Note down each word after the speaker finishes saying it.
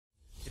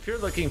If you're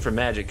looking for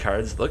Magic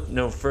cards, look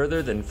no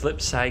further than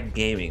Flipside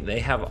Gaming. They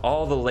have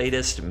all the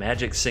latest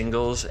Magic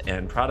singles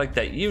and product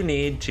that you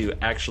need to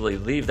actually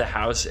leave the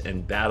house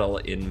and battle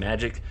in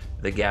Magic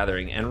the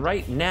Gathering. And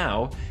right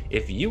now,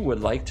 if you would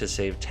like to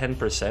save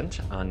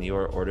 10% on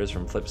your orders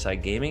from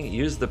Flipside Gaming,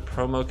 use the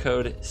promo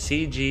code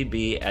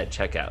CGB at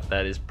checkout.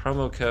 That is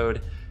promo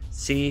code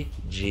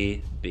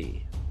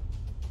CGB.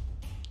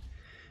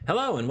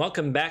 Hello and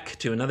welcome back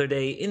to another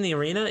day in the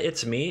arena.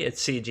 It's me,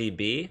 it's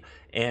CGB,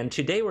 and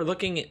today we're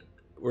looking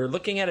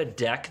at a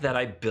deck that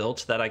I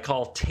built that I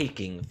call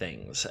Taking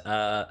Things.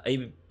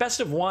 A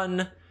best of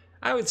one,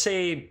 I would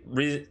say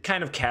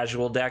kind of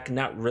casual deck,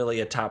 not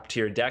really a top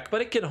tier deck, but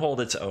it can hold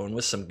its own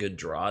with some good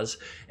draws,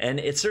 and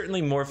it's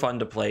certainly more fun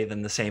to play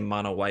than the same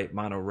mono white,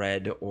 mono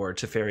red, or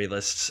Teferi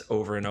lists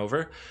over and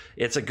over.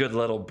 It's a good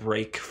little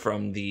break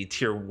from the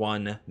tier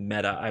 1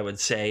 meta, I would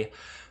say.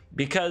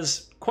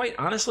 Because, quite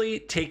honestly,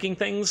 taking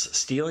things,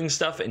 stealing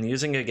stuff, and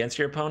using it against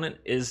your opponent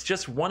is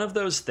just one of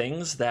those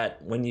things that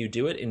when you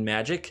do it in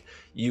Magic,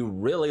 you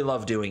really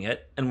love doing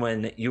it. And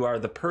when you are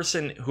the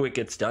person who it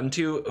gets done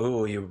to,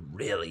 oh, you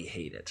really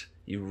hate it.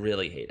 You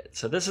really hate it.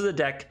 So this is a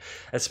deck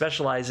that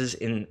specializes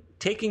in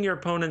taking your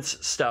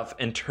opponent's stuff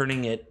and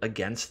turning it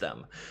against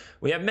them.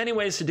 We have many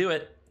ways to do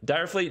it.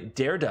 Direfleet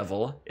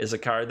Daredevil is a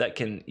card that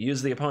can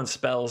use the opponent's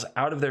spells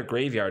out of their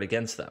graveyard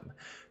against them.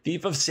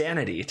 Thief of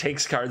Sanity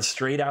takes cards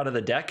straight out of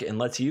the deck and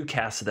lets you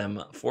cast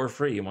them for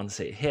free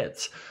once it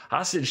hits.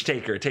 Hostage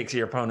Taker takes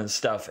your opponent's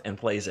stuff and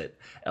plays it.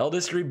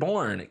 Eldest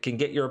Reborn can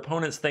get your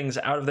opponent's things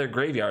out of their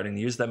graveyard and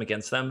use them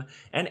against them.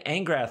 And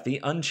Angrath the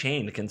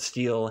Unchained can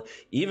steal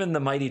even the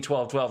mighty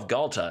 12/12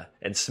 Galta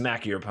and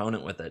smack your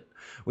opponent with it.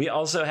 We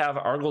also have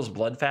Arguel's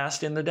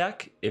Bloodfast in the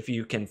deck. If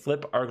you can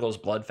flip Arguel's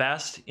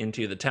Bloodfast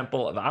into the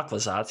Temple of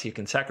Achlazotz, you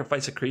can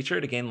sacrifice a creature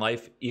to gain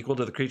life equal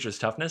to the creature's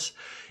toughness.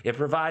 It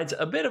provides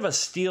a bit of a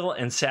steal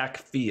and sack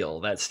feel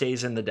that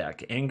stays in the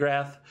deck.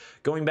 Angrath,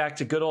 going back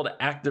to good old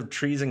active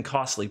trees and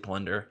costly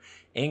plunder,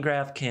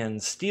 Angrath can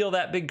steal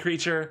that big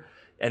creature,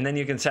 and then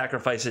you can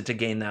sacrifice it to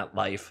gain that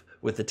life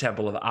with the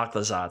Temple of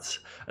Achlazotz.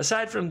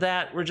 Aside from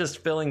that, we're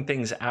just filling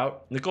things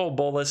out. Nicol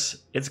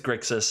Bolas, it's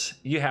Grixis.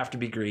 You have to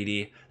be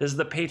greedy. This is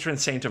the patron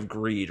saint of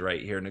greed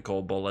right here,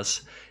 Nicol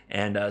Bolas,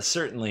 and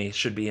certainly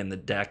should be in the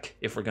deck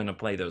if we're going to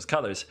play those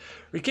colors.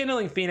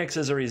 Rekindling Phoenix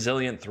is a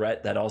resilient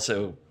threat that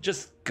also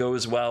just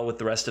goes well with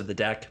the rest of the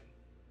deck.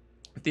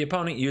 If the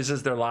opponent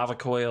uses their Lava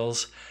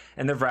Coils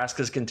and their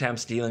Vraska's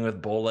Contempts dealing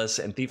with Bolas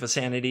and Thief of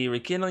Sanity,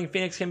 Rekindling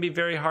Phoenix can be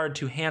very hard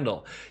to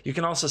handle. You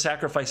can also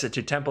sacrifice it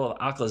to Temple of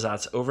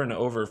Achlazotz over and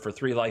over for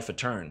 3 life a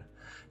turn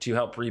to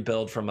help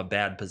rebuild from a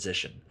bad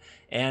position.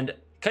 And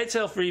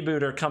Kitesail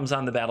Freebooter comes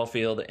on the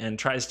battlefield and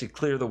tries to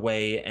clear the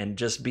way and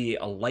just be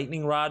a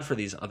lightning rod for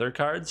these other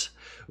cards,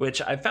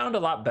 which I found a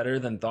lot better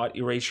than Thought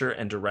Erasure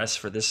and Duress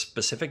for this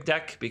specific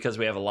deck because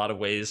we have a lot of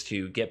ways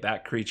to get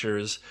back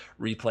creatures,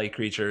 replay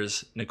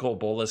creatures. Nicol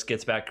Bolas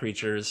gets back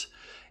creatures,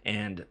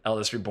 and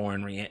Eldest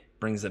Reborn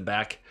brings them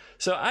back.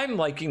 So I'm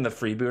liking the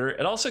Freebooter.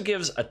 It also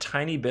gives a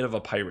tiny bit of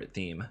a pirate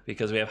theme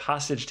because we have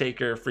Hostage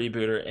Taker,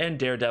 Freebooter, and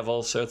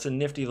Daredevil, so it's a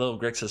nifty little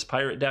Grixis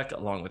pirate deck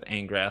along with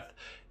Angrath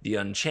the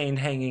Unchained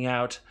hanging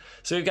out.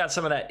 So we've got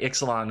some of that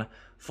Ixalan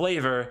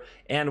flavor.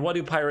 And what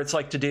do pirates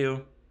like to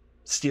do?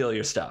 Steal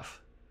your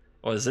stuff.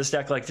 What does this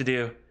deck like to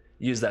do?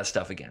 Use that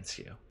stuff against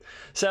you.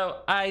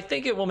 So I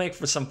think it will make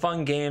for some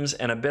fun games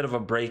and a bit of a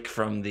break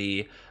from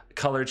the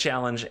color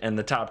challenge and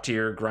the top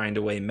tier grind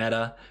away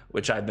meta,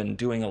 which I've been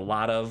doing a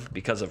lot of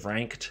because of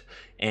ranked.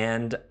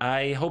 And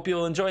I hope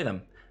you'll enjoy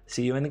them.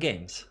 See you in the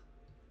games.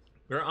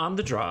 We're on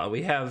the draw.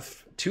 We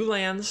have 2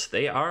 lands.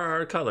 They are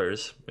our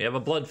colors. We have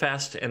a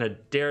Bloodfast and a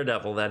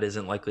Daredevil. That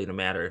isn't likely to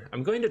matter.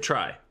 I'm going to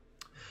try.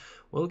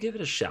 We'll give it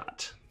a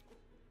shot.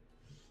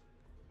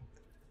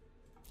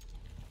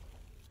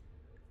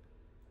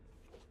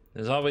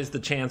 There's always the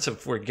chance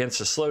if we're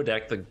against a slow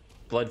deck, the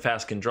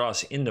Bloodfast can draw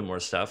us into more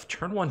stuff.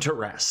 Turn 1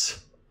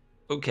 Duress.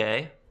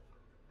 Okay.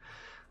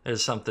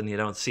 There's something you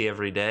don't see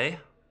every day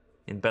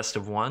in best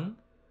of 1.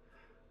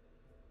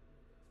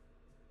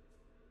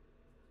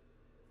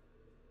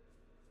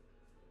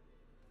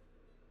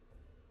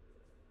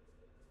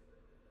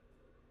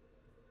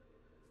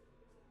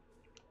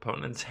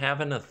 Opponent's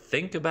having a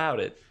think about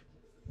it.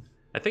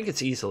 I think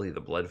it's easily the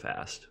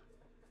Bloodfast.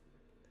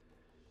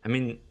 I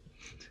mean,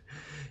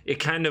 it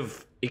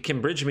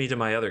can bridge me to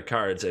my other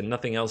cards, and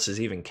nothing else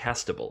is even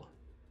castable.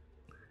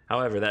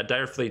 However, that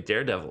Direfleet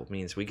Daredevil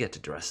means we get to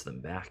dress them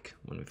back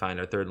when we find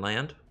our 3rd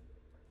land.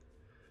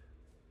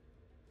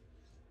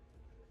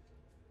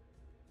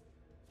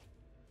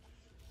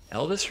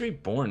 Eldest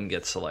Reborn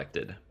gets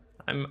selected.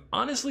 I'm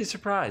honestly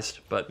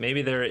surprised, but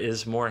maybe there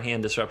is more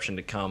hand disruption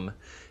to come.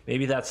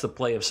 Maybe that's the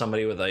play of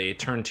somebody with a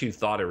turn 2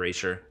 Thought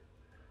Erasure.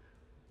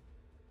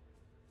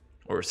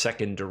 Or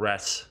 2nd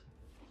Duress.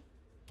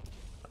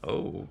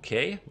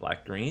 Okay,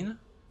 black-green.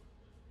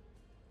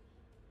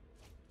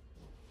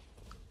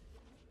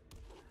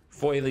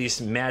 Foily's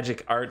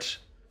Magic Art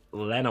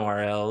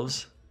Lenoir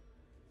Elves.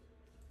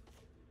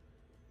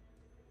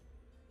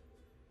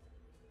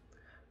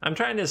 I'm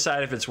trying to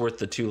decide if it's worth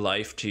the 2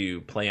 life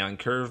to play on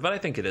curve, but I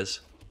think it is.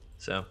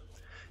 So,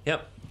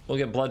 yep, we'll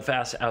get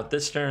Bloodfast out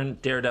this turn,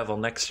 Daredevil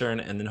next turn,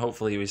 and then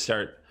hopefully we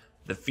start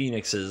the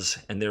Phoenixes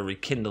and their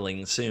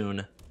rekindling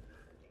soon.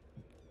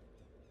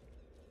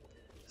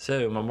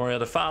 So, Memorial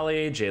to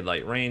Folly, Jade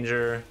Light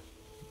Ranger,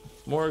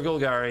 more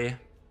Golgari,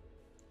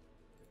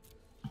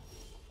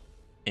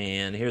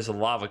 and here's a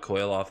Lava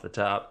Coil off the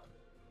top.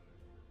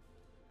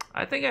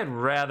 I think I'd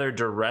rather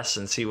Duress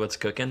and see what's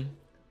cooking.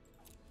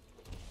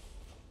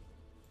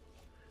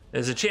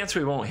 There's a chance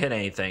we won't hit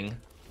anything,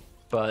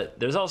 but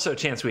there's also a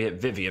chance we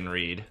hit Vivian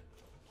Reed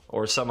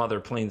or some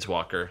other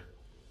Planeswalker.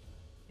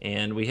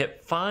 And we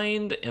hit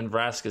Find and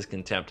Vraska's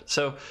Contempt.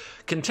 So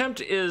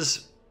Contempt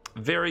is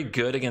very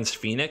good against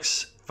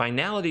Phoenix.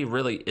 Finality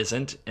really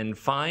isn't. And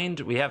Find,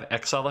 we have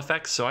exile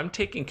effects, so I'm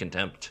taking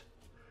Contempt.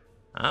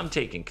 I'm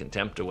taking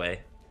Contempt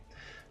away.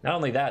 Not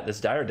only that, this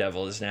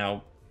Daredevil is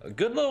now a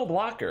good little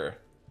blocker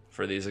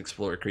for these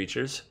Explorer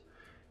creatures.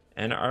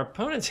 And our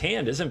opponent's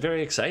hand isn't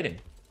very exciting.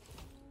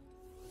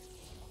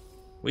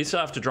 We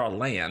still have to draw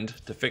land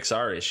to fix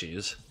our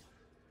issues.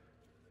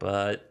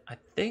 But I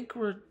think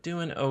we're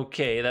doing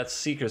okay. That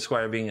Seeker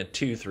Squire being a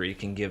 2/3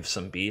 can give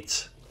some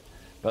beats.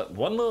 But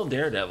one little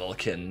Daredevil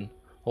can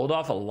hold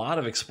off a lot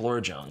of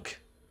Explorer junk.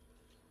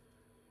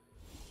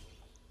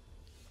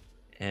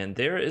 And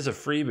there is a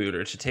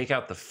Freebooter to take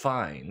out the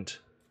Find.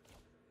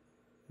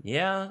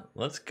 Yeah,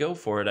 let's go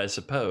for it, I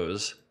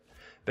suppose.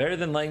 Better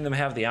than letting them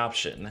have the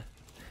option.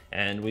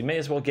 And we may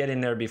as well get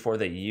in there before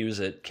they use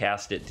it,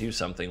 cast it, do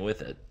something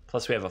with it.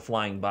 Plus we have a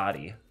flying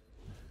body.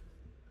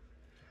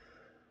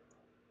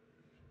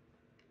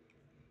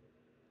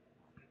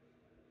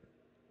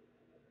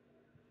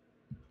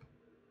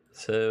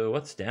 So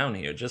what's down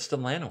here? Just a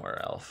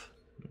Llanowar Elf.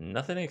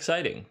 Nothing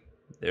exciting.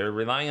 They're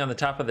relying on the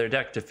top of their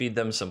deck to feed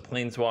them some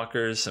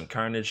Planeswalkers, some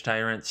Carnage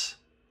Tyrants,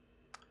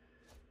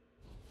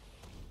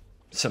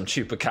 some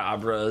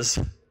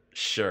Chupacabras.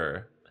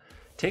 Sure.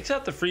 Takes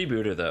out the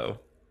Freebooter though.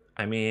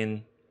 I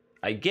mean,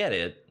 I get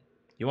it.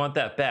 You want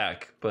that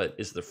back, but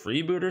is the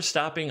Freebooter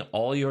stopping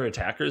all your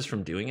attackers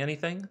from doing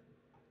anything?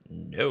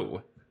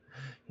 No.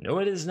 No,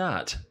 it is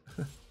not.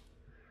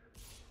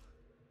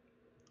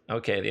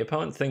 Okay, the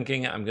opponent's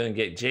thinking I'm going to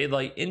get Jade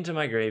Light into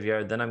my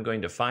graveyard, then I'm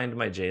going to find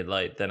my Jade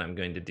Light, then I'm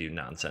going to do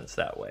nonsense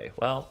that way.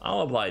 Well,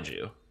 I'll oblige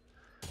you.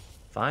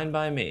 Fine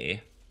by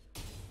me.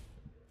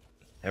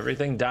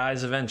 Everything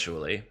dies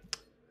eventually.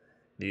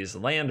 These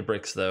land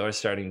bricks, though, are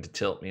starting to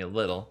tilt me a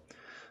little.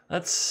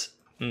 Let's...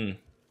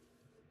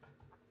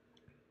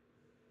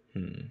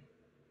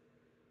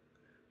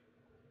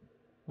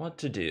 What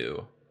to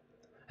do?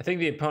 I think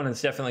the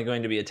opponent's definitely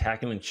going to be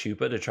attacking with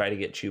Chupa to try to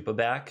get Chupa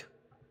back.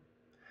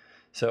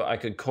 So I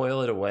could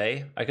coil it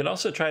away. I could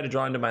also try to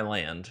draw into my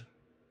land.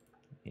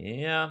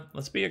 Yeah,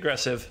 let's be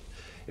aggressive.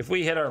 If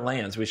we hit our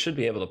lands, we should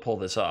be able to pull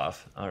this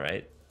off. All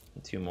right,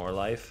 2 more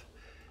life.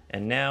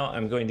 And now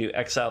I'm going to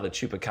exile the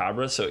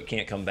Chupacabra so it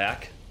can't come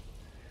back.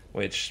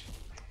 Which,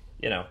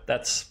 you know,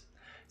 it's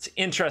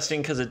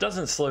interesting because it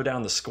doesn't slow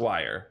down the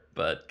Squire.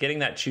 But getting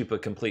that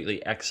Chupa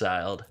completely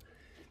exiled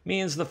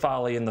means the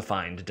Folly and the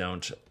Find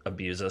don't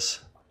abuse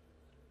us.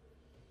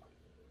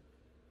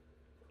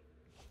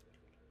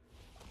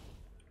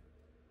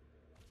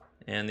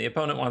 And the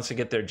opponent wants to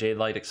get their Jade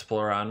Light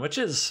Explorer on, which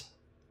is...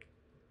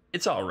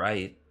 it's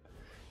alright.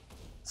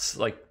 It's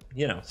like,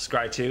 you know,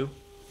 Scry 2.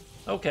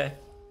 Okay.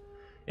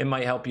 It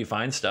might help you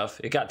find stuff.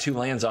 It got 2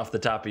 lands off the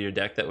top of your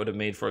deck that would have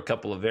made for a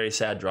couple of very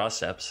sad draw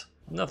steps.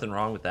 Nothing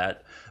wrong with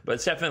that, but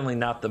it's definitely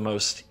not the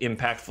most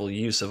impactful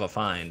use of a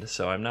find,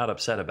 so I'm not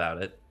upset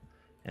about it.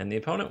 And the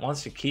opponent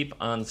wants to keep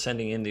on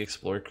sending in the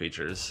Explorer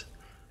creatures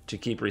to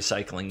keep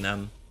recycling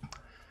them.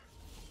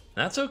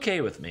 That's okay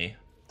with me.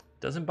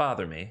 Doesn't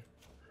bother me.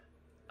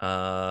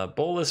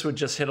 Bolas would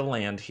just hit a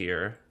land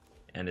here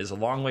and is a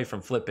long way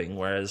from flipping,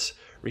 whereas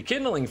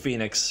Rekindling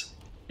Phoenix,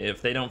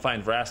 if they don't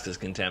find Vraska's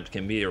Contempt,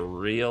 can be a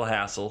real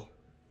hassle.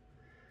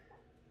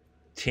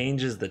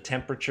 Changes the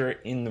temperature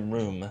in the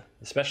room,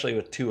 especially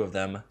with 2 of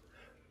them.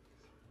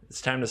 It's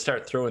time to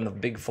start throwing the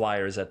big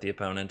flyers at the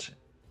opponent.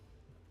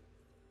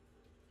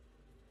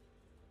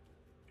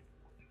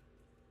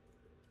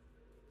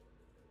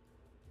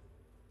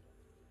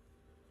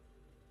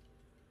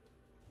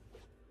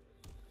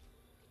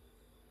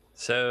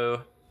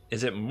 So,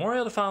 is it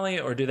Memorial to Folly,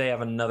 or do they have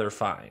another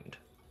find?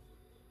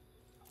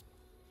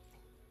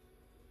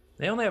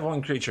 They only have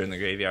 1 creature in the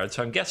graveyard,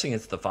 so I'm guessing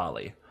it's the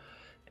Folly.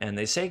 And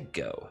they say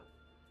go.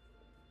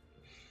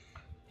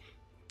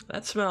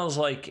 That smells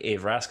like a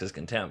Vraska's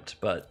Contempt,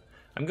 but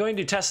I'm going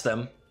to test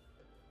them.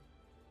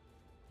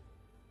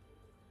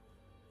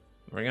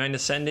 We're going to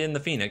send in the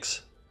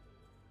Phoenix.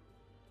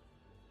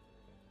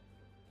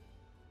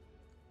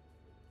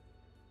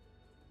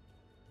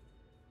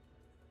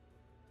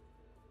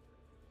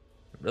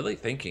 Really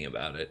thinking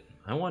about it.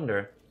 I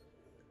wonder.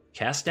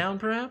 Cast down,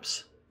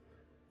 perhaps?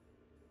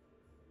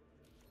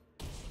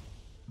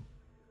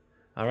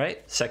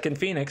 Alright, second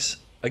Phoenix.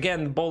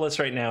 Again, Bolas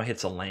right now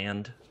hits a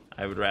land.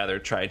 I would rather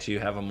try to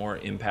have a more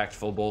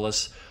impactful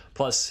Bolas.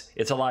 Plus,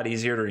 it's a lot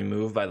easier to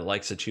remove by the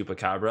likes of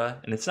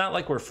Chupacabra, and it's not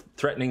like we're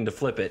threatening to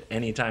flip it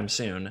anytime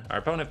soon. Our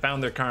opponent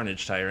found their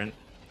Carnage Tyrant.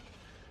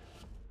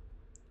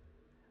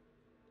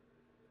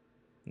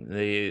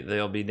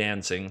 They'll be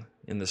dancing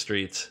in the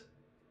streets.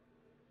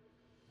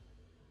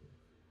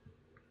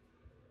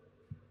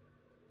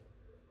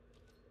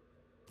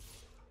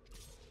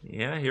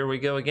 Yeah, here we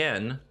go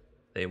again.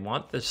 They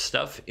want the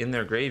stuff in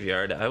their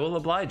graveyard. I will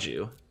oblige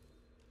you.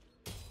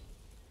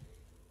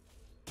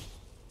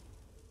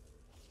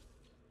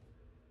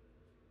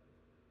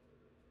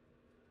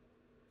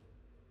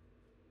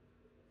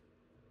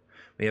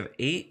 We have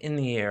 8 in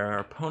the air. Our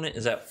opponent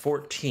is at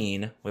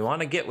 14. We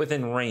want to get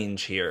within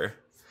range here,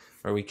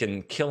 where we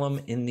can kill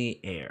them in the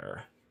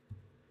air.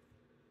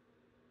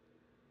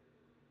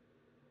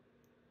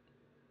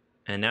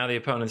 And now the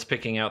opponent's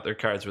picking out their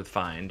cards with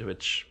Find,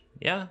 which,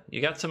 yeah,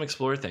 you got some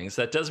Explore things.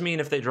 That does mean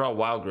if they draw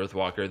Wild Growth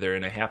Walker, they're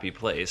in a happy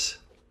place.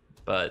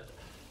 But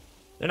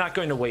they're not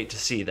going to wait to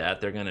see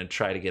that. They're going to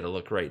try to get a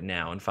look right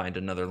now and find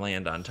another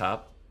land on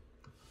top.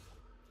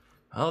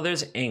 Oh,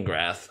 there's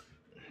Angrath.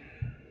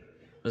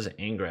 What does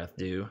Angrath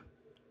do?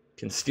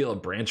 Can steal a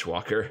Branch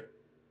Walker.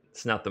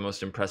 It's not the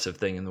most impressive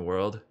thing in the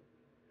world.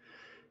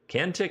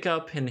 Can tick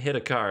up and hit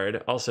a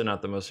card. Also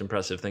not the most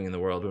impressive thing in the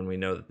world when we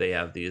know that they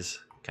have these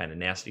kind of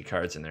nasty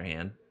cards in their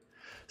hand.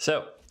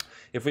 So,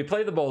 if we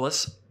play the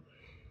Bolas,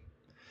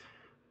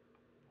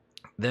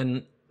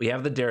 then we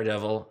have the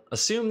Daredevil.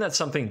 Assume that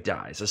something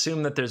dies.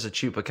 Assume that there's a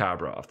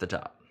Chupacabra off the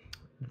top.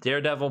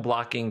 Daredevil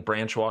blocking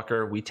Branch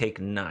Walker, we take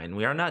 9.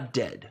 We are not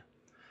dead.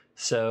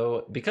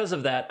 So, because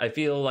of that, I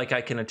feel like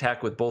I can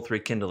attack with both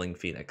Rekindling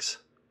Phoenix.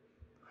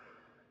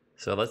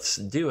 So let's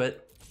do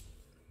it.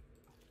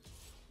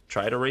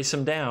 Try to race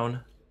him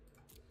down.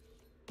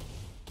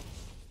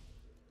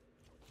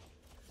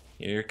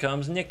 Here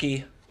comes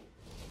Nikki.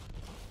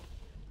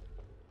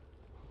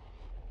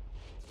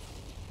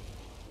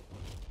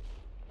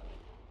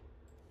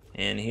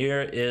 And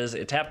here is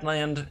a tapped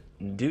land.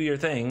 Do your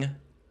thing.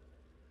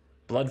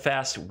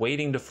 Bloodfast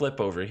waiting to flip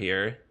over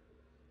here.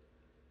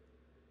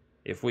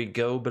 If we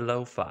go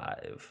below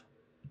 5.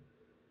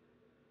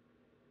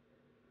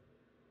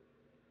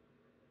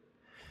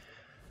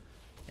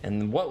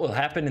 And what will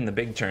happen in the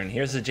big turn?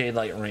 Here's the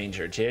Jadelight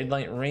Ranger.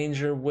 Jadelight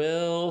Ranger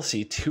will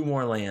see 2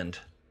 more land.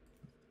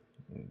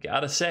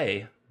 Gotta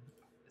say,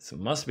 it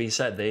must be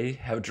said, they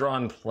have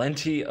drawn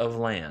plenty of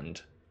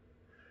land.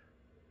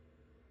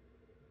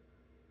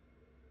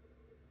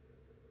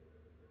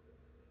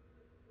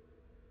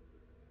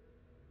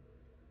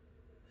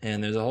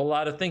 And there's a whole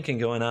lot of thinking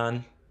going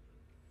on.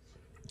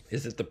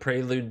 Is it the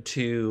prelude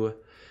to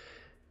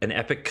an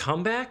epic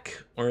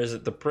comeback, or is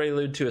it the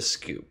prelude to a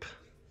scoop?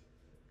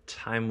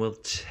 Time will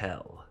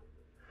tell.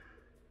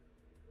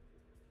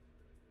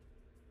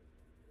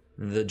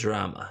 The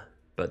drama.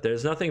 But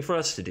there's nothing for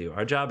us to do.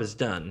 Our job is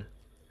done.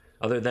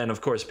 Other than, of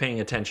course, paying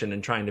attention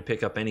and trying to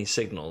pick up any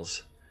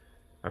signals.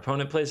 Our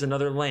opponent plays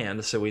another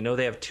land, so we know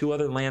they have 2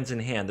 other lands in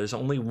hand. There's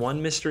only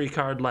 1 mystery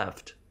card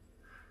left.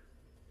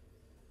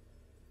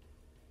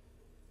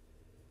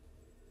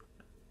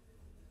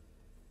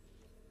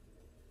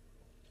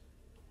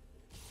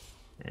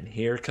 And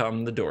here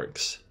come the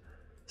dorks.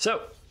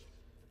 So,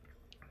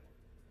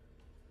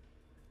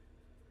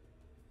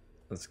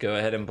 let's go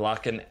ahead and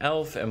block an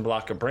elf and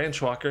block a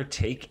Branch Walker,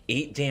 take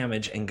 8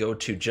 damage, and go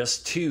to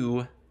just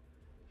 2.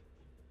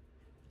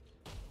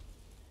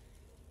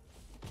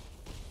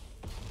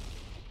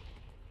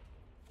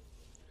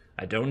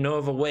 I don't know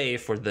of a way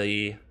for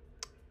the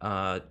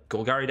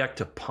Golgari deck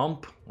to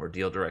pump or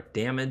deal direct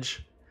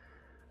damage.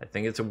 I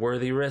think it's a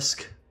worthy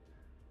risk.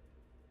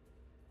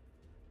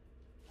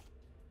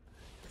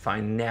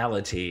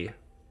 Finality.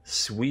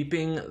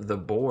 Sweeping the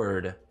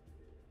board.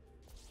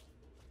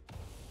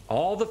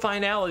 All the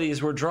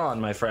finalities were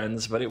drawn, my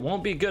friends, but it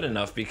won't be good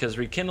enough because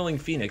Rekindling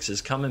Phoenix is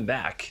coming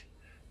back.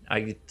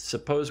 I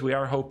suppose we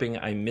are hoping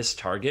I miss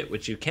target,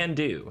 which you can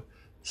do.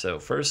 So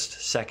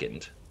first,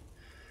 second.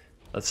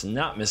 Let's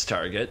not miss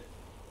target.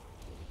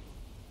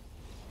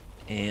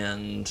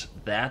 And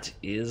that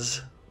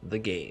is the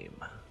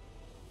game.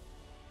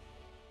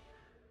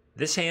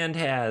 This hand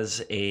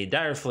has a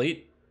Dire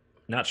Fleet.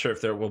 Not sure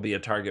if there will be a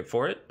target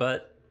for it,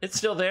 but it's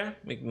still there.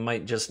 We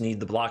might just need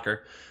the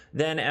blocker.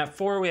 Then at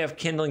 4, we have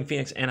Kindling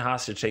Phoenix and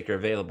Hostage Taker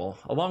available,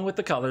 along with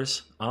the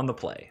colors on the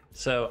play.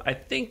 So I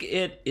think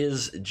it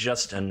is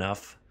just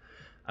enough.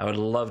 I would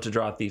love to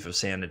draw Thief of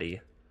Sanity.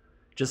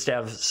 Just to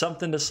have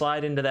something to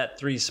slide into that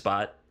 3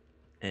 spot,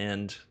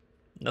 and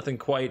nothing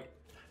quite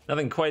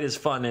as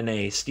fun in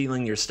a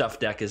stealing your stuff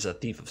deck as a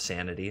Thief of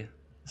Sanity.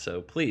 So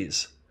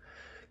please,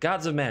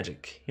 Gods of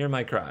Magic, hear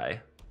my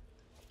cry.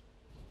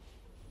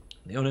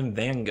 Leonin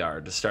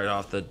Vanguard to start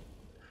off the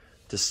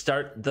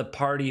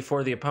party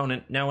for the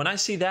opponent. Now, when I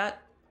see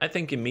that, I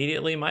think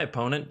immediately my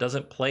opponent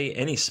doesn't play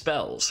any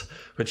spells,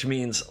 which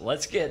means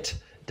let's get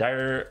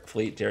Dire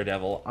Fleet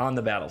Daredevil on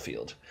the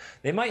battlefield.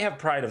 They might have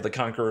Pride of the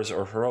Conquerors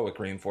or Heroic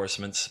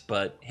Reinforcements,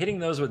 but hitting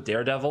those with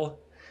Daredevil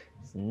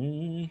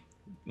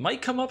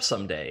might come up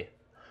someday,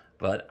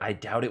 but I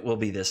doubt it will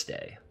be this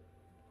day.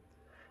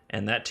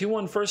 And that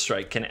 2/1 first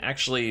strike can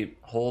actually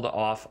hold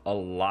off a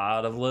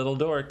lot of little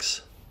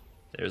dorks.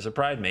 There's a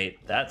Pride Mate.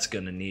 That's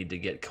going to need to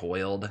get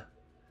coiled.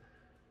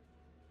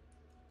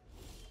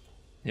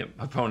 Yep,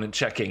 opponent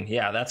checking.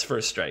 Yeah, that's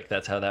first strike.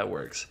 That's how that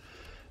works.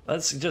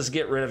 Let's just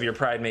get rid of your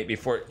Pride Mate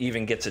before it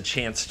even gets a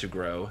chance to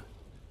grow.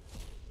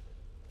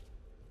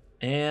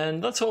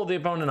 And let's hold the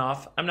opponent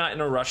off. I'm not in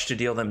a rush to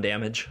deal them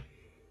damage.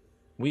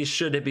 We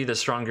should be the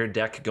stronger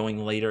deck going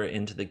later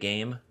into the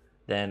game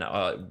than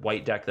a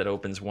white deck that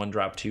opens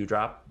 1-drop,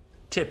 2-drop,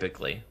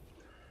 typically.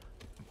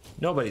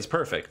 Nobody's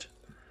perfect.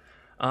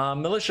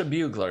 Militia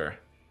Bugler,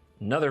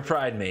 another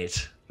Pride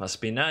Mate.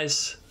 Must be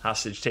nice.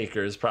 Hostage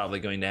Taker is probably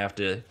going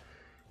to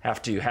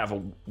have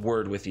a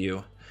word with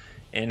you.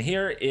 And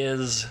here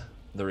is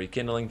the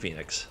Rekindling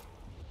Phoenix,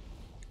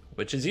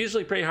 which is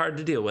usually pretty hard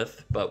to deal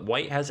with, but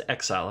white has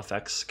exile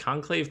effects.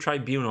 Conclave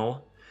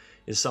Tribunal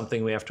is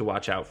something we have to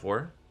watch out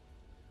for.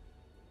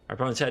 Our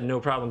opponents had no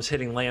problems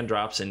hitting land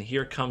drops, and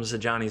here comes the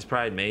Johnny's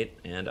Pride Mate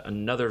and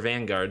another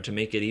Vanguard to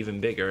make it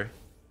even bigger.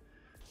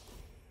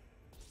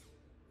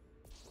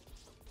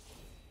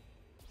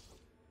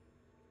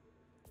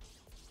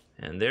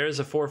 And there's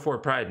a 4/4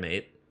 Pride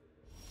Mate.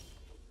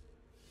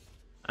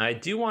 I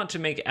do want to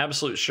make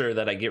absolute sure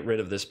that I get rid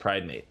of this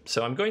Pride Mate,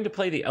 so I'm going to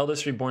play the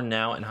Eldest Reborn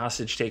now and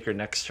Hostage Taker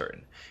next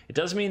turn. It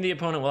does mean the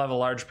opponent will have a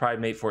large Pride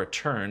Mate for a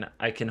turn.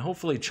 I can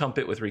hopefully chump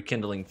it with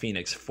Rekindling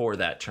Phoenix for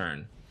that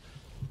turn.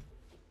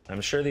 I'm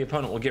sure the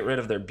opponent will get rid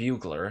of their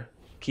Bugler,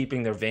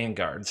 keeping their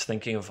Vanguards,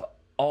 thinking of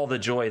all the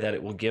joy that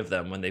it will give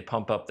them when they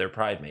pump up their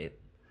Pride Mate.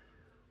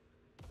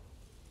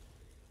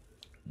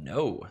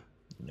 No,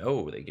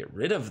 they get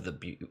rid of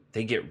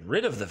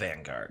the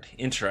Vanguard.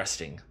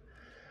 Interesting.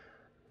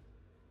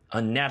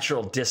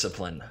 Unnatural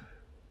discipline.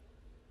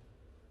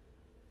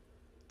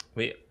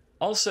 We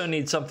also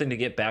need something to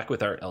get back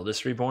with our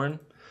Eldest Reborn.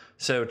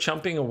 So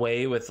chumping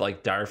away with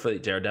like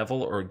Direfleet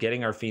Daredevil or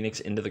getting our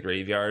Phoenix into the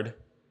graveyard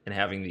and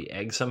having the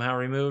egg somehow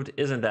removed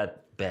isn't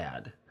that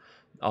bad.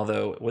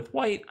 Although with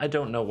white, I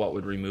don't know what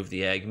would remove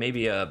the egg.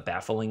 Maybe a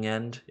Baffling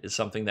End is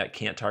something that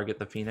can't target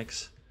the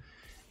Phoenix.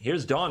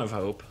 Here's Dawn of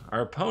Hope.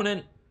 Our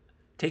opponent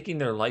taking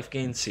their life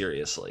gain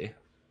seriously.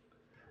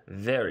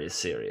 Very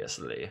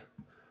seriously.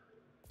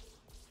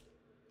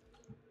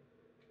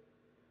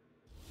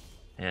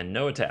 And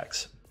no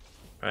attacks,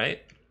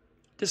 right?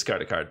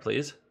 Discard a card,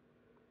 please.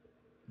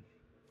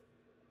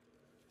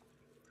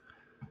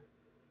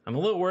 I'm a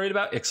little worried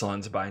about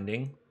Ixalan's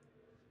Binding.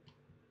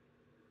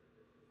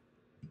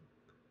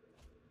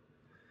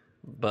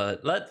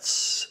 But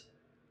let's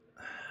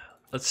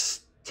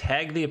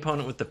tag the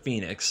opponent with the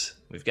Phoenix.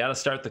 We've got to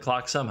start the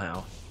clock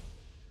somehow.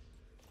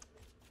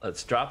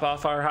 Let's drop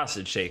off our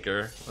Hostage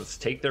Taker. Let's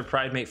take their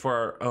Pride Mate for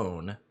our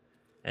own.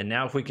 And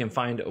now if we can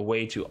find a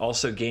way to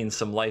also gain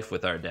some life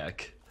with our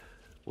deck,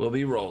 we'll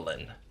be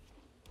rolling.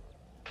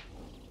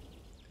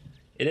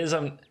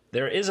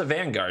 There is a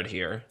Vanguard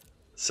here,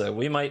 so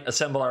we might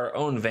assemble our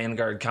own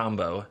Vanguard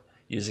combo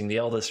using the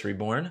Eldest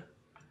Reborn.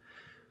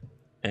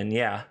 And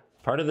yeah,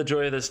 part of the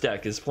joy of this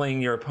deck is playing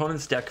your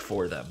opponent's deck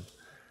for them.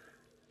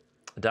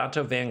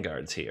 Adanto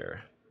Vanguard's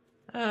here.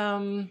 I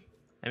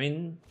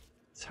mean,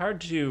 it's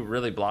hard to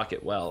really block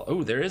it well.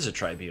 Oh, there is a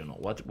Tribunal.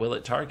 What will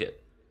it target?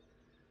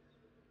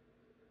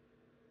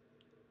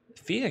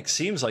 Phoenix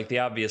seems like the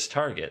obvious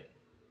target.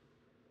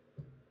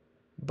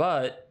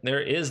 But there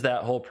is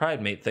that whole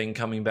Pride Mate thing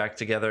coming back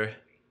together.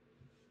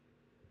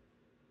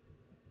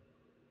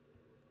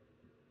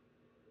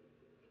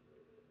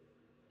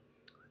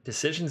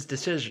 Decisions.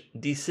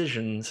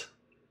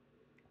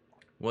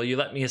 Will you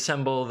let me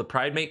assemble the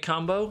Pride Mate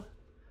combo?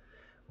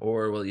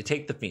 Or will you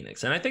take the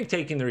Phoenix? And I think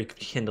taking the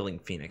Rekindling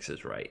Phoenix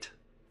is right.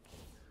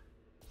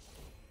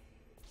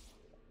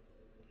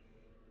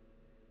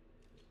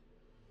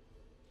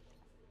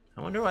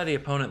 I wonder why the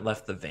opponent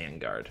left the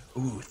Vanguard.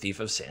 Ooh, Thief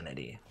of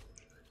Sanity.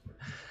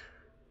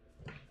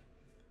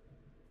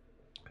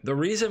 The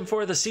reason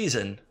for the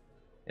season,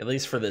 at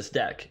least for this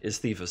deck, is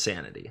Thief of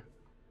Sanity.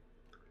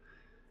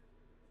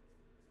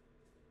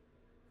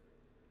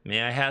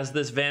 May I has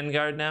this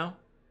Vanguard now?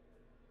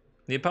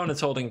 The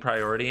opponent's holding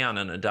priority on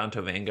an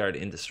Adanto Vanguard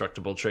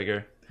indestructible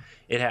trigger.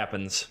 It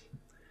happens.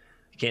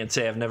 I can't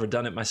say I've never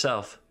done it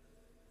myself.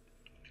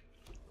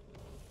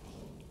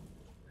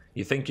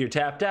 You think you're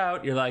tapped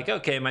out, you're like,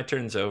 okay, my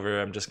turn's over,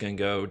 I'm just gonna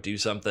go do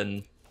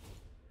something.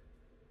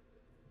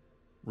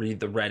 Read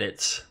the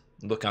Reddits,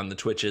 look on the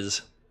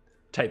Twitches,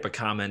 type a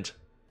comment.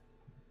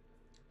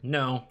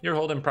 No, you're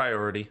holding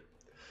priority.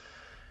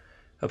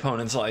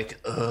 Opponent's like,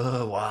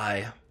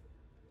 why?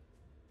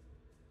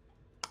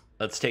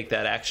 Let's take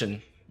that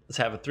action. Let's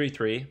have a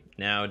 3/3.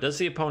 Now, does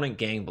the opponent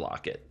gang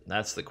block it?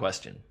 That's the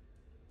question.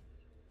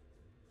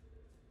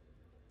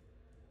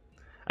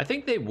 I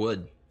think they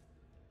would.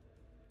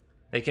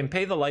 They can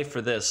pay the life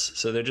for this,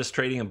 so they're just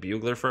trading a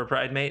Bugler for a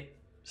Pride Mate.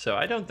 So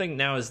I don't think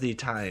now is the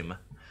time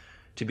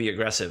to be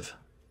aggressive.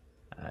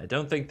 I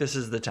don't think this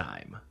is the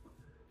time.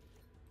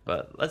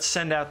 But let's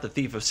send out the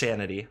Thief of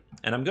Sanity.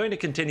 And I'm going to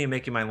continue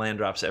making my land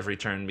drops every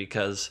turn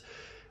because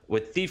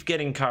with Thief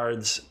getting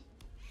cards,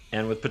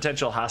 And with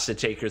potential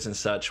hostage takers and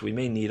such, we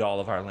may need all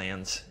of our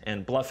lands.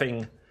 And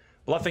bluffing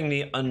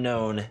the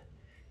unknown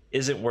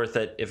isn't worth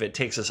it if it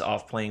takes us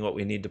off playing what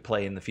we need to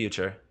play in the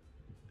future.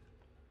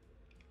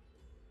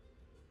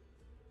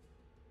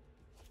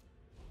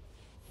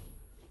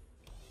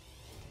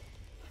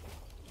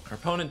 Our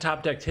opponent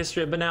top-decked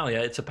History of Benalia.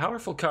 It's a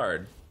powerful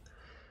card,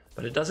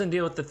 but it doesn't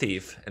deal with the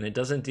Thief, and it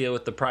doesn't deal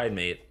with the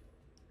Pridemate.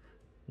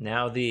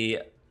 Now the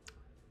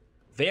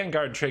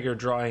Vanguard trigger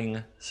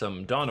drawing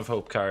some Dawn of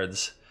Hope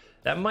cards,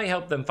 that might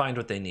help them find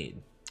what they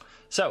need.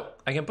 So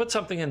I can put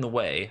something in the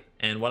way,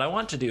 and what I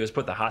want to do is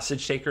put the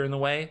Hostage Taker in the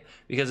way,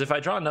 because if I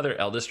draw another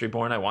Eldest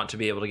Reborn, I want to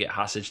be able to get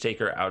Hostage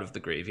Taker out of the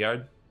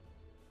graveyard.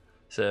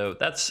 So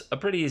that's a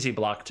pretty easy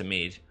block to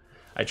meet.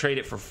 I trade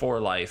it for 4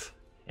 life,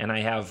 and I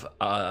have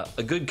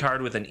a good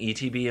card with an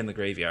ETB in the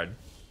graveyard.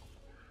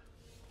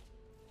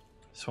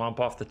 Swamp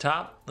off the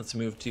top. Let's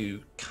move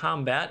to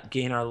combat,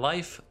 gain our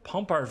life,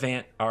 pump our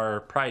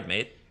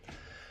Pridemate,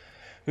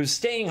 who's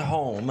staying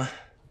home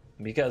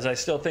because I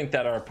still think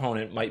that our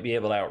opponent might be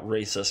able to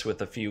outrace us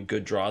with a few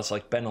good draws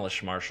like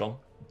Benelish Marshal.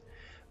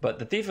 But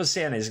the Thief of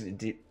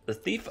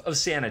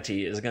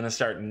Sanity is going to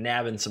start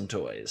nabbing some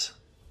toys.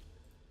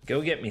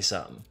 Go get me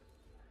some.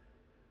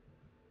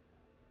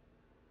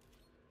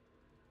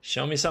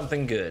 Show me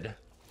something good.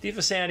 Thief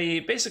of Sanity,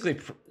 basically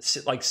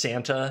like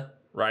Santa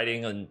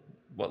riding on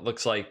what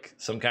looks like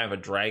some kind of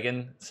a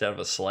dragon instead of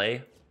a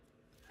sleigh.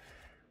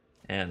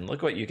 And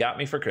look what you got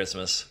me for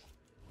Christmas.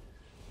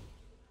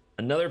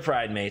 Another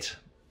Pridemate.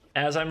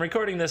 As I'm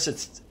recording this,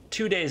 it's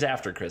 2 days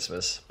after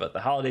Christmas, but the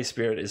holiday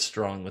spirit is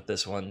strong with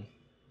this one.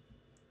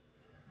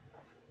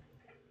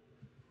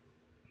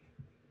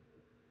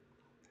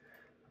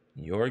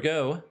 Your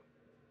go.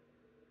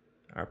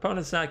 Our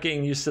opponent's not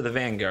getting used to the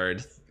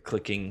Vanguard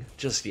clicking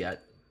just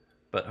yet,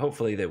 but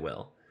hopefully they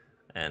will.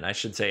 And I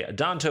should say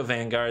Adanto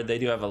Vanguard, they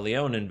do have a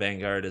Leonin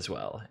Vanguard as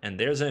well. And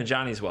there's an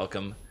Ajani's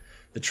Welcome.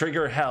 The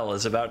trigger hell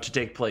is about to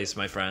take place,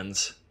 my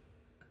friends.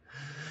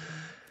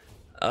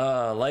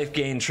 Life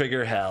gain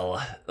trigger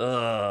hell.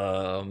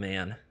 Oh,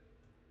 man.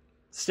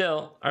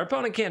 Still, our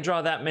opponent can't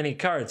draw that many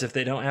cards if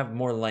they don't have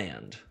more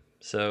land.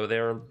 So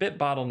they're a bit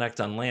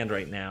bottlenecked on land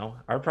right now.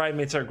 Our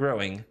Pridemates are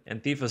growing,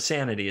 and Thief of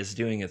Sanity is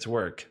doing its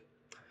work.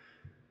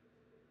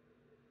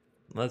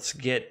 Let's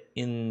get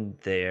in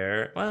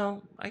there.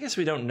 Well, I guess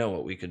we don't know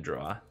what we could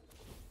draw.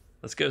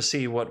 Let's go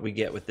see what we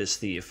get with this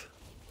Thief.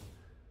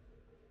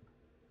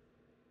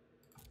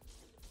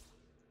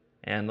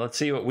 And let's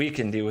see what we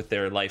can do with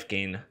their life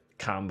gain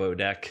combo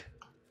deck.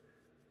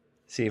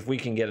 See if we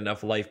can get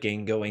enough life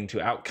gain going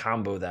to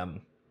out-combo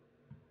them.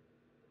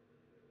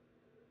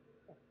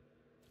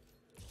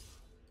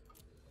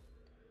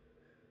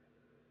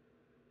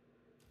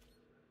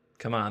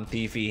 Come on,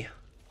 Thiefy.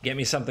 Get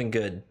me something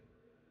good.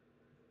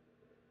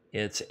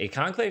 It's a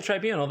Conclave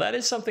Tribunal. That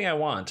is something I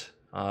want.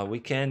 We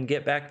can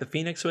get back the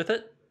Phoenix with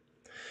it.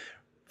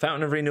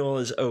 Fountain of Renewal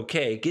is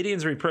okay.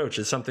 Gideon's Reproach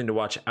is something to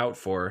watch out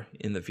for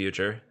in the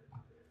future.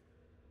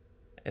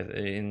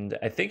 And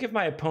I think if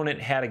my opponent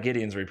had a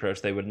Gideon's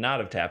Reproach, they would not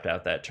have tapped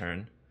out that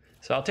turn.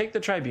 So I'll take the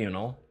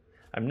Tribunal.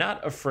 I'm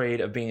not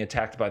afraid of being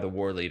attacked by the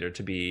War Leader,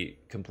 to be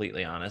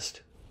completely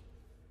honest.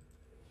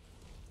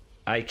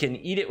 I can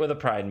eat it with a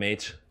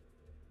Pridemate.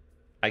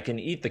 I can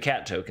eat the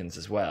cat tokens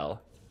as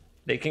well.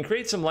 They can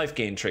create some life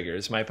gain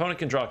triggers. My opponent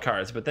can draw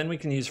cards, but then we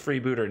can use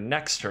Freebooter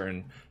next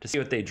turn to see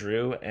what they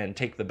drew and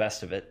take the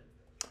best of it.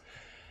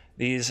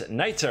 These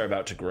Knights are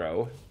about to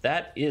grow.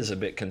 That is a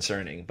bit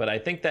concerning, but I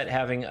think that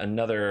having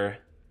another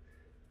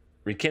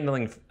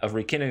Rekindling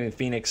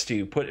Phoenix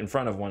to put in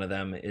front of one of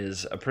them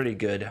is a pretty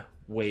good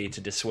way to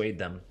dissuade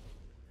them.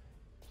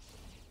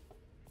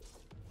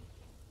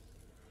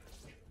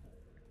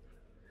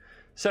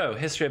 So,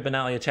 History of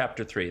Benalia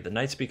Chapter 3. The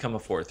Knights become a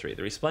 4/3.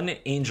 The Resplendent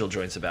Angel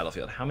joins the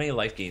battlefield. How many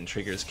life gain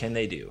triggers can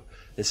they do?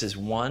 This is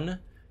 1,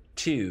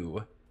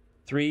 2,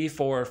 3,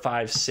 4,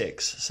 5,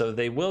 6. So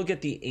they will get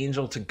the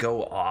Angel to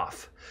go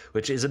off,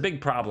 which is a big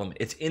problem.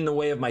 It's in the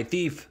way of my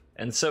Thief,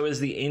 and so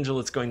is the Angel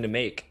it's going to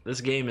make.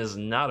 This game is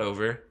not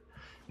over.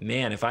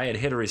 Man, if I had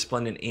hit a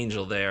Resplendent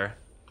Angel there.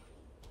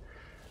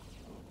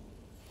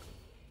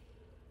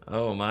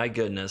 Oh my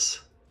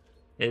goodness.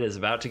 It is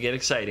about to get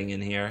exciting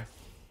in here.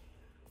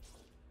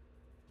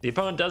 The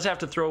opponent does have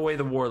to throw away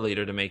the War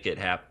Leader to make it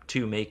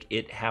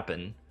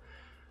happen.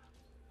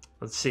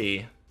 Let's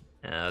see.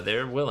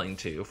 They're willing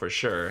to, for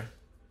sure.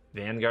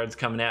 Vanguard's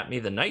coming at me.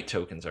 The Knight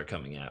tokens are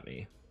coming at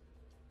me.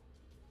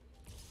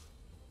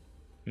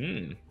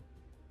 The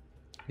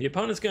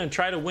opponent's going to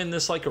try to win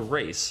this like a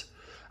race.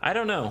 I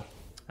don't know.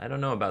 I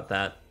don't know about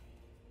that.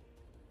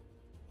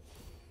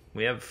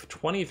 We have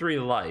 23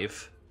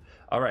 life.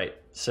 All right,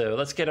 so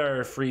let's get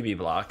our freebie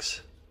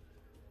blocks.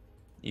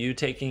 You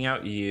taking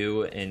out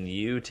you, and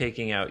you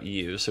taking out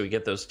you, so we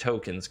get those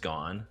tokens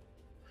gone.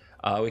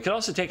 We could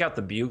also take out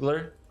the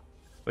Bugler,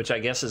 which I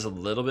guess is a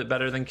little bit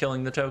better than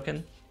killing the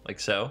token,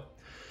 like so.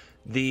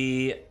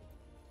 The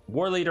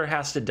War Leader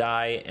has to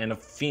die, and a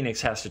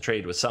Phoenix has to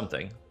trade with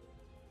something.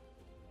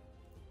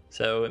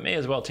 So it may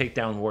as well take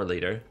down War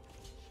Leader.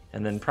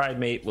 And then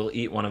Pridemate will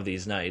eat one of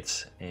these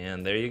knights,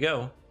 and there you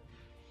go.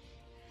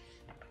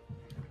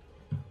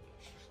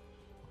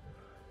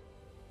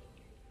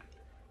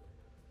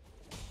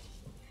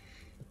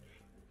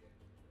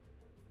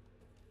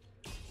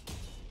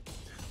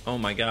 Oh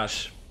my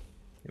gosh.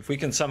 If we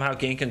can somehow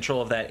gain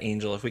control of that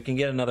angel, if we can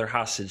get another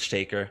hostage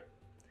taker,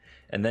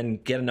 and then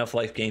get enough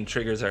life gain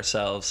triggers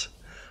ourselves.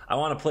 I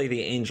want to play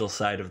the angel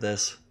side of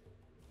this.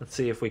 Let's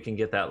see if we can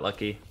get that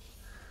lucky.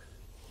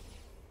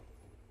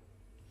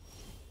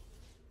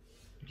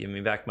 Give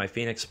me back my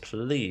Phoenix,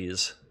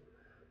 please.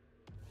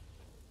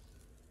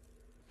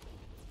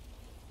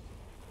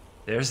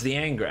 There's the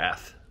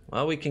Angrath.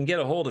 Well, we can get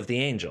a hold of the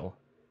angel.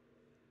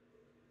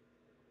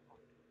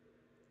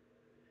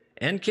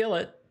 And kill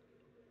it.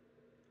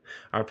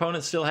 Our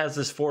opponent still has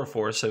this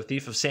 4/4, so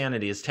Thief of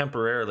Sanity is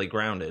temporarily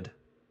grounded.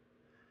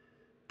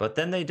 But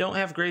then they don't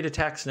have great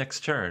attacks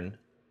next turn.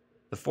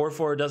 The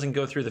 4/4 doesn't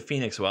go through the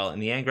Phoenix well,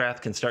 and the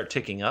Angrath can start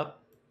ticking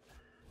up.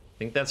 I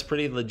think that's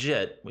pretty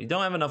legit. We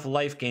don't have enough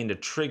life gain to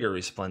trigger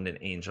Resplendent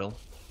Angel.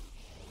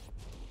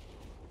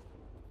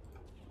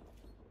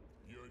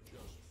 You're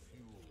just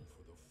fuel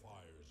for the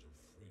fires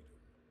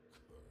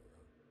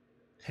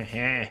of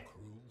freedom.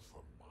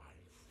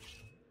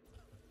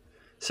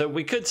 So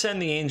we could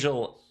send the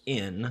angel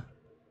in.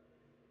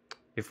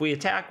 If we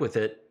attack with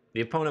it, the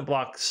opponent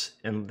blocks,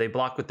 and they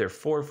block with their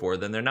 4/4,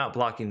 then they're not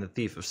blocking the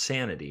Thief of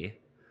Sanity.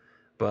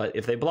 But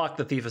if they block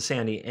the Thief of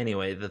Sanity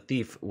anyway, the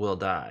Thief will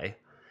die.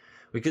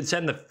 We could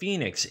send the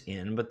Phoenix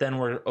in, but then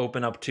we're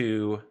open up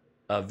to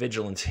a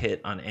Vigilance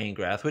hit on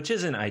Angrath, which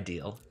isn't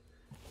ideal.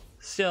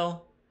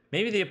 Still,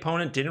 maybe the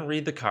opponent didn't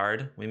read the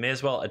card. We may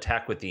as well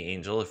attack with the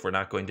angel if we're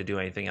not going to do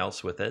anything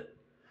else with it.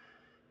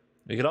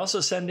 We could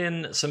also send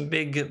in some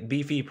big,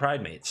 beefy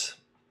Pridemates.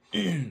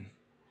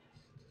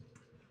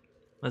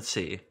 Let's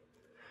see.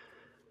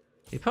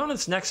 The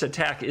opponent's next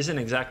attack isn't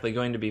exactly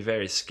going to be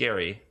very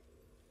scary.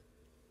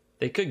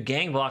 They could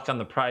gang block on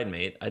the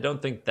Pridemate. I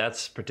don't think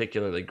that's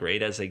particularly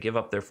great as they give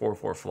up their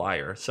 4/4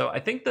 flyer. So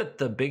I think that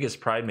the biggest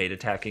Pridemate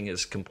attacking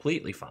is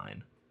completely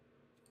fine.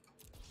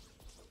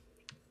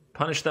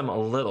 Punish them a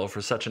little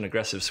for such an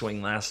aggressive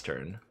swing last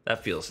turn.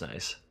 That feels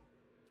nice.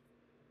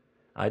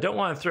 I don't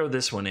want to throw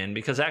this one in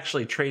because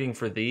actually trading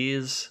for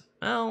these,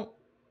 well,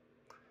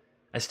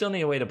 I still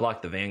need a way to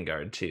block the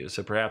Vanguard too.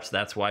 So perhaps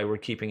that's why we're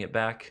keeping it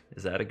back.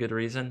 Is that a good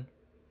reason?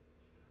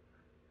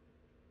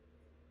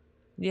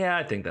 Yeah,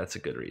 I think that's a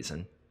good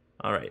reason.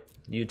 All right,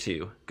 you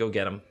two, go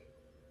get them.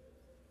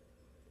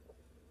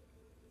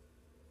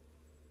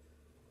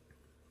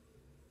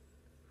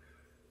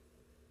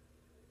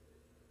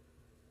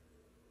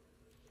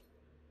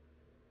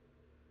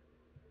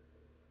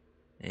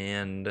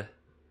 And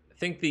I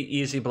think the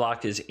easy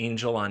block is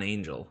Angel on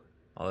Angel,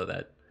 although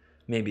that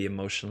may be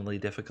emotionally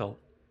difficult.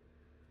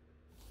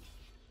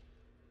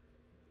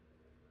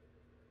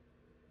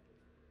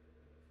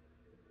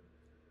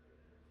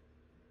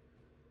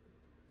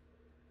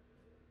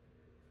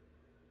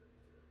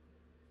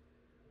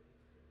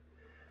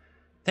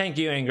 Thank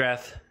you,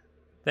 Angrath.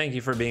 Thank you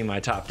for being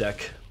my top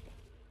deck.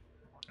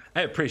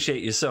 I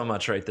appreciate you so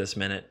much right this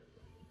minute.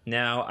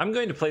 Now, I'm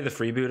going to play the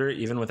Freebooter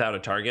even without a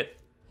target.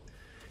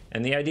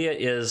 And the idea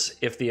is,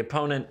 if the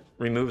opponent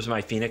removes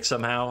my Phoenix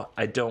somehow,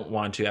 I don't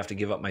want to have to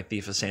give up my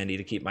Thief of Sanity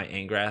to keep my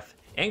Angrath.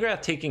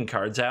 Angrath taking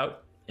cards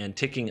out and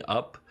ticking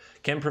up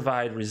can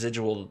provide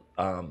residual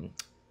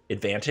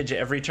advantage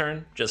every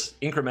turn. Just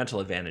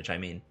incremental advantage, I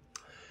mean.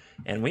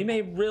 And we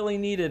may really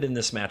need it in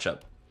this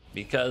matchup,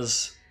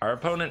 because our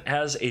opponent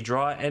has a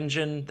draw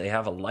engine, they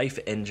have a life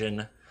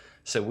engine,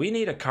 so we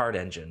need a card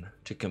engine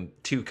to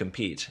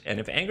compete.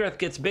 And if Angrath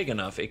gets big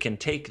enough, it can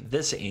take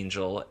this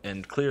angel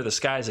and clear the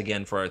skies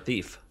again for our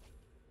Thief.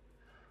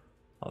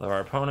 Although our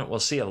opponent will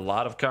see a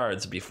lot of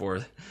cards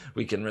before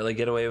we can really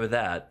get away with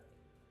that.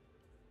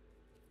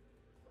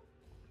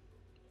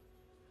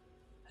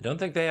 I don't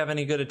think they have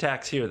any good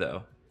attacks here,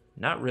 though.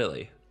 Not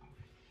really.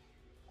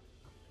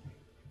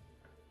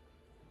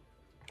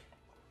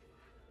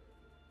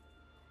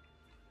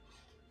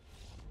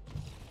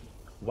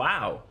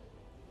 Wow.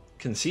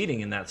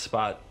 Conceding in that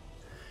spot.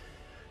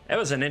 That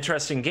was an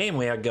interesting game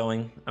we had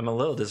going. I'm a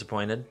little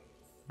disappointed,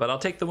 but I'll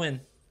take the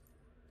win.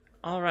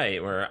 All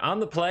right, we're on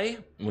the play.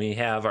 We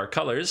have our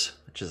colors,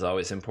 which is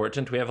always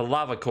important. We have a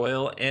Lava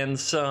Coil and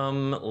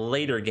some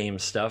later game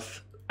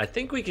stuff. I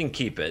think we can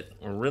keep it.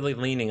 We're really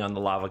leaning on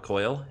the Lava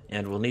Coil,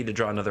 and we'll need to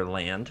draw another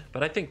land,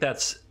 but I think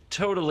that's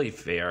totally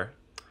fair.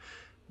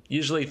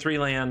 Usually 3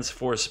 lands,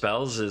 4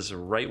 spells is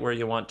right where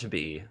you want to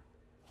be.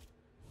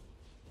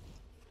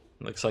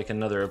 Looks like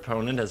another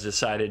opponent has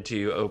decided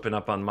to open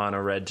up on mono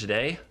red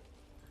today.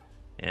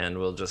 And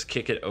we'll just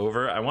kick it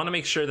over. I want to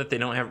make sure that they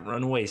don't have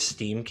Runaway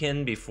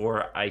Steamkin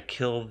before I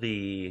kill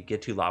the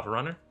Get to Lava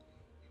Runner.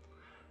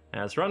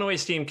 As Runaway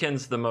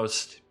Steamkin's the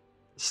most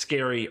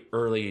scary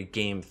early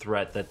game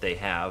threat that they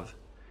have.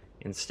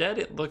 Instead,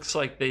 it looks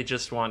like they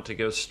just want to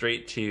go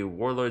straight to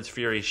Warlord's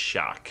Fury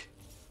Shock.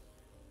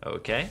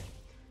 Okay.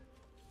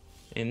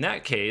 In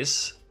that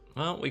case,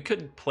 Well, we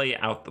could play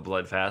out the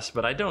Bloodfast,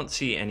 but I don't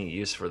see any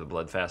use for the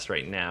Bloodfast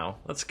right now.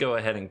 Let's go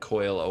ahead and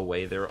coil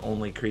away their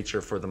only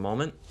creature for the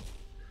moment.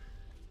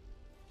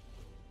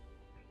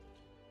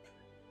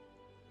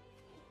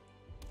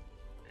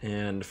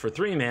 And for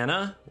 3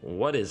 mana,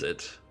 what is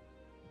it?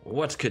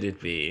 What could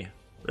it be?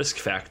 Risk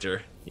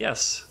factor.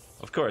 Yes,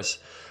 of course.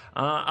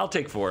 I'll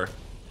take 4.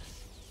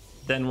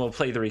 Then we'll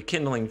play the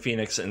Rekindling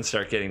Phoenix and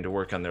start getting to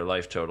work on their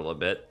life total a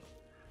bit.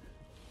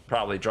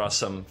 Probably draw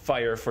some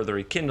fire for the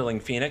Rekindling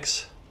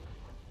Phoenix.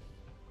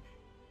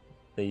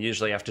 They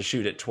usually have to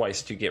shoot it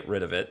twice to get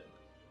rid of it.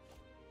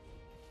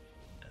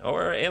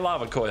 Or a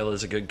Lava Coil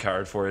is a good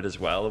card for it as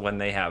well when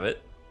they have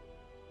it.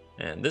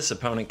 And this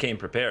opponent came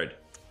prepared.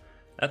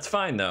 That's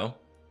fine though.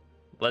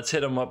 Let's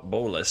hit him up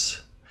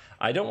Bolas.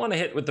 I don't want to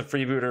hit with the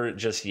Freebooter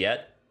just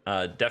yet.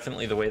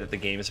 Definitely the way that the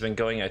game has been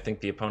going, I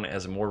think the opponent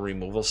has more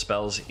removal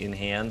spells in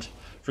hand.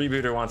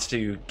 Freebooter wants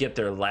to get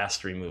their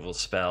last removal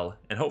spell,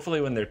 and hopefully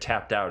when they're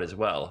tapped out as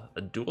well,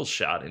 a dual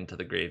shot into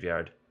the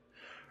graveyard.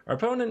 Our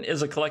opponent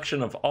is a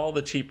collection of all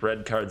the cheap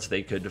red cards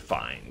they could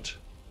find.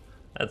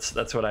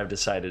 That's what I've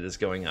decided is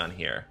going on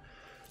here.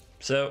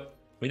 So,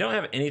 we don't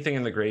have anything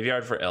in the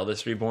graveyard for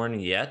Eldest Reborn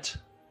yet,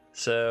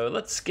 so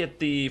let's get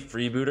the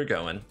Freebooter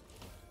going.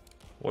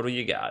 What do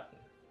you got?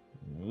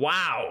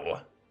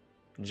 Wow!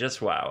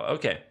 Just wow.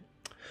 Okay.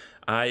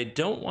 I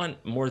don't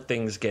want more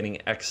things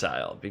getting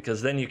exiled,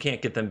 because then you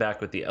can't get them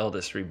back with the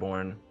Eldest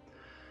Reborn.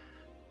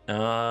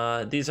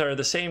 These are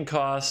the same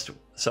cost.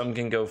 Some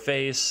can go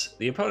face.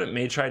 The opponent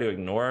may try to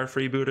ignore our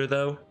Freebooter,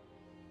 though.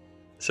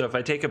 So if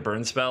I take a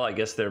burn spell, I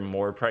guess they're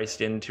more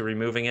priced into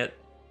removing it.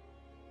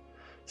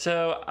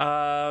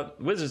 So,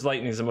 Wizard's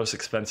Lightning is the most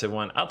expensive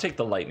one. I'll take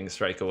the Lightning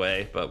Strike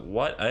away, but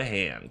what a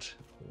hand.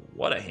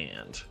 What a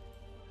hand.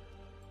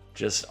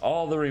 Just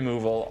all the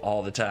removal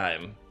all the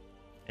time.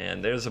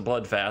 And there's a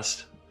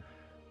Bloodfast.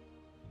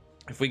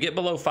 If we get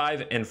below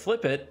 5 and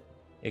flip it,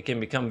 it can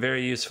become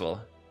very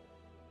useful.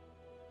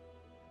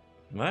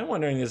 What I'm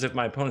wondering is if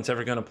my opponent's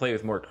ever going to play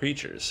with more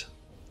creatures.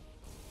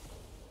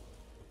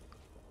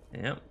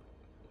 Yep.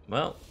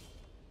 Well,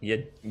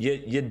 you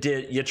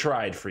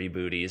tried,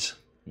 Freebooties.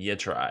 You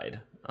tried.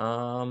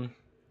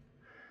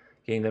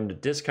 Getting them to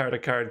discard a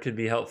card could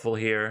be helpful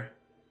here.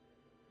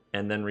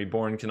 And then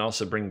Reborn can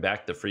also bring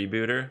back the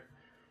Freebooter.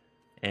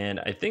 And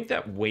I think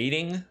that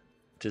waiting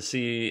to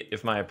see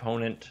if my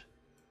opponent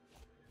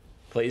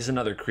plays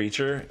another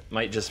creature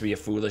might just be a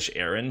foolish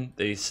errand.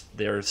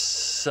 They're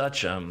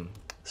such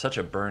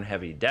a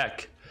burn-heavy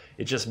deck.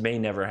 It just may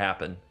never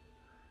happen.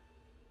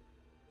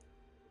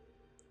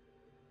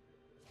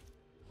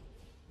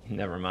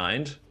 Never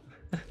mind.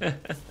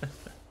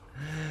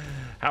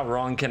 How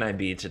wrong can I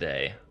be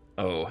today?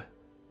 Oh,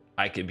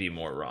 I could be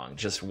more wrong.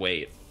 Just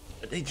wait.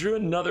 They drew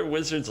another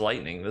Wizard's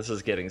Lightning. This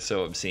is getting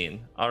so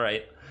obscene. All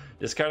right,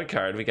 discard a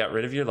card. We got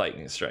rid of your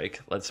Lightning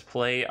Strike. Let's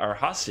play our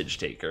Hostage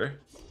Taker.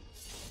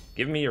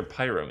 Give me your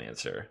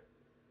Pyromancer.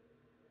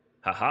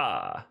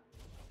 Haha.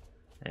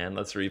 And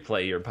let's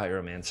replay your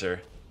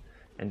Pyromancer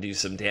and do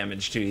some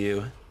damage to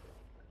you.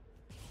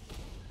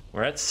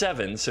 We're at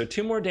 7, so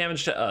 2 more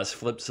damage to us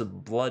flips a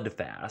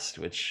Bloodfast,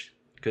 which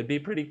could be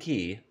pretty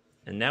key.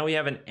 And now we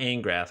have an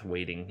Angrath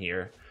waiting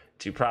here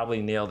to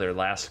probably nail their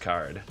last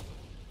card.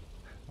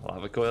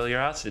 Lava Coil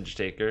your Hostage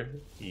Taker.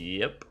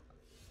 Yep.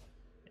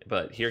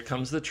 But here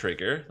comes the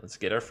trigger. Let's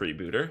get our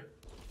Freebooter.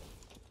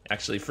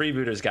 Actually,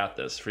 Freebooter's got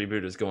this.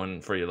 Freebooter's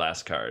going for your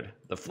last card.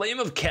 The Flame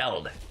of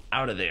Keld.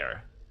 Out of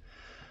there.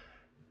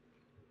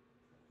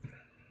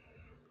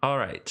 All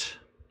right.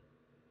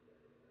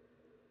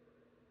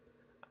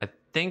 I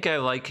think I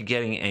like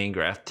getting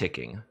Angrath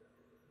ticking.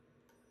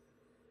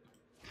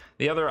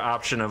 The other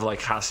option of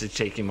like hostage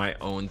taking my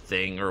own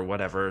thing or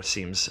whatever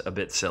seems a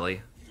bit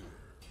silly.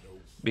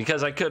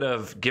 Because I could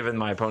have given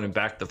my opponent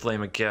back the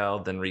Flame of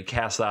Keld, then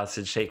recast the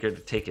Hostage Taker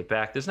to take it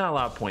back. There's not a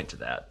lot of point to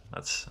that.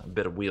 That's a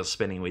bit of wheel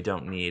spinning we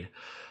don't need.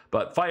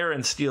 But Fire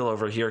and Steel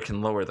over here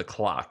can lower the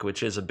clock,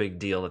 which is a big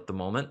deal at the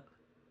moment.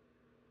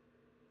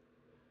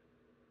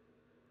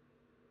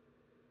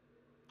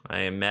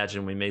 I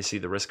imagine we may see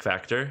the risk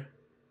factor.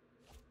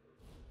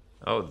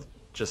 Oh,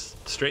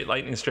 just straight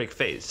Lightning Strike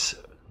face.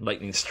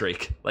 Lightning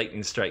Strike.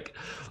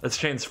 Let's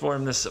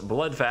transform this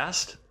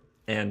Bloodfast.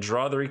 And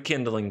draw the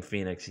Rekindling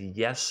Phoenix.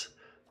 Yes,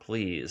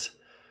 please.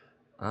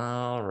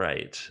 All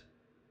right.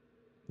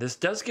 This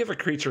does give a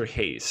creature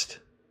haste.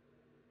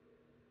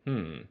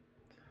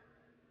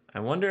 I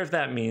wonder if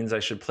that means I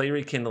should play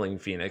Rekindling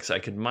Phoenix. I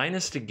could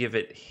minus to give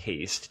it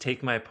haste,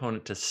 take my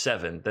opponent to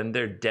 7, then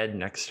they're dead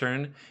next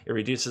turn. It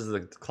reduces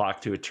the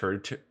clock to a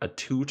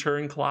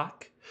 2-turn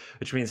clock,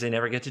 which means they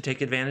never get to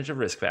take advantage of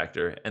risk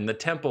factor, and the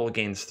temple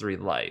gains 3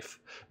 life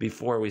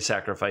before we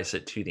sacrifice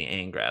it to the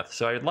Angrath.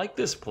 So I like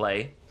this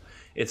play.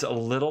 It's a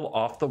little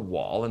off the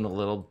wall and a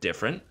little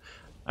different.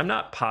 I'm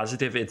not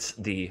positive it's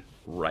the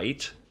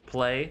right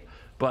play,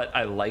 but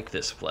I like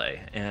this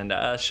play. And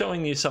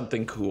showing you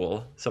something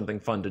cool, something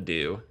fun to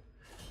do.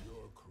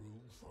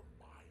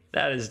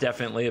 That is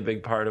definitely a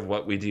big part of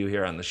what we do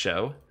here on the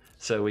show.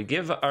 So we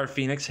give our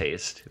Phoenix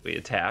haste, we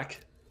attack.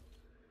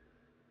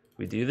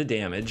 We do the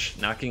damage,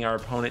 knocking our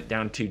opponent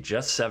down to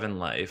just 7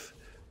 life.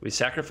 We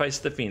sacrifice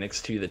the Phoenix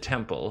to the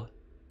temple.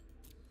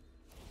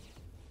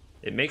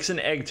 It makes an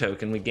egg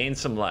token, we gain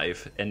some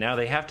life, and now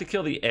they have to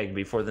kill the egg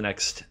before the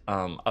next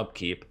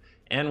upkeep,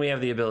 and we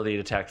have the ability to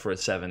attack for a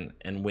 7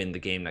 and win the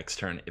game next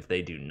turn if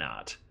they do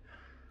not.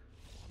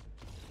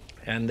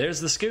 And there's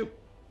the scoop.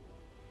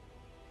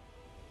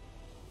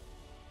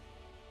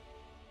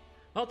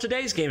 Well,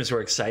 today's games were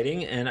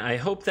exciting, and I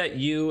hope that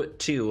you,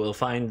 too, will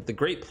find the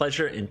great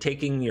pleasure in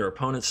taking your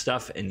opponent's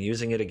stuff and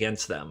using it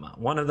against them.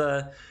 One of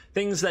the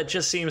things that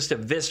just seems to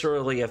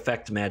viscerally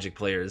affect Magic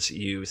players.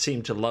 You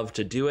seem to love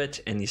to do it,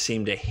 and you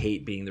seem to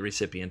hate being the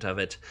recipient of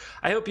it.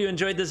 I hope you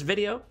enjoyed this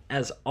video.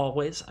 As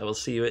always, I will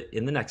see you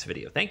in the next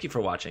video. Thank you for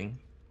watching.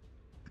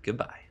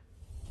 Goodbye.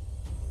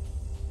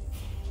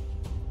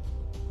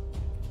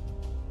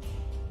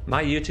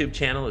 My YouTube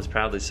channel is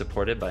proudly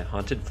supported by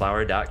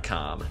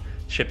HauntedFlower.com.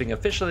 Shipping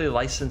officially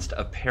licensed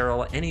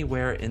apparel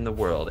anywhere in the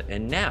world,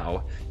 and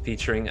now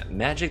featuring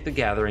Magic the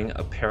Gathering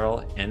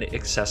apparel and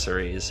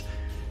accessories.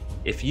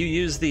 If you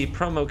use the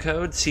promo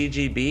code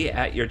CGB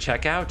at your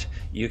checkout,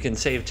 you can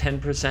save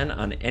 10%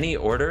 on any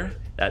order.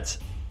 That's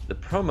the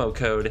promo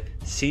code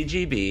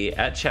CGB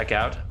at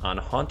checkout on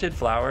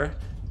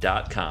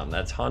HauntedFlower.com.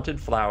 That's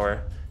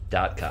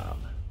HauntedFlower.com.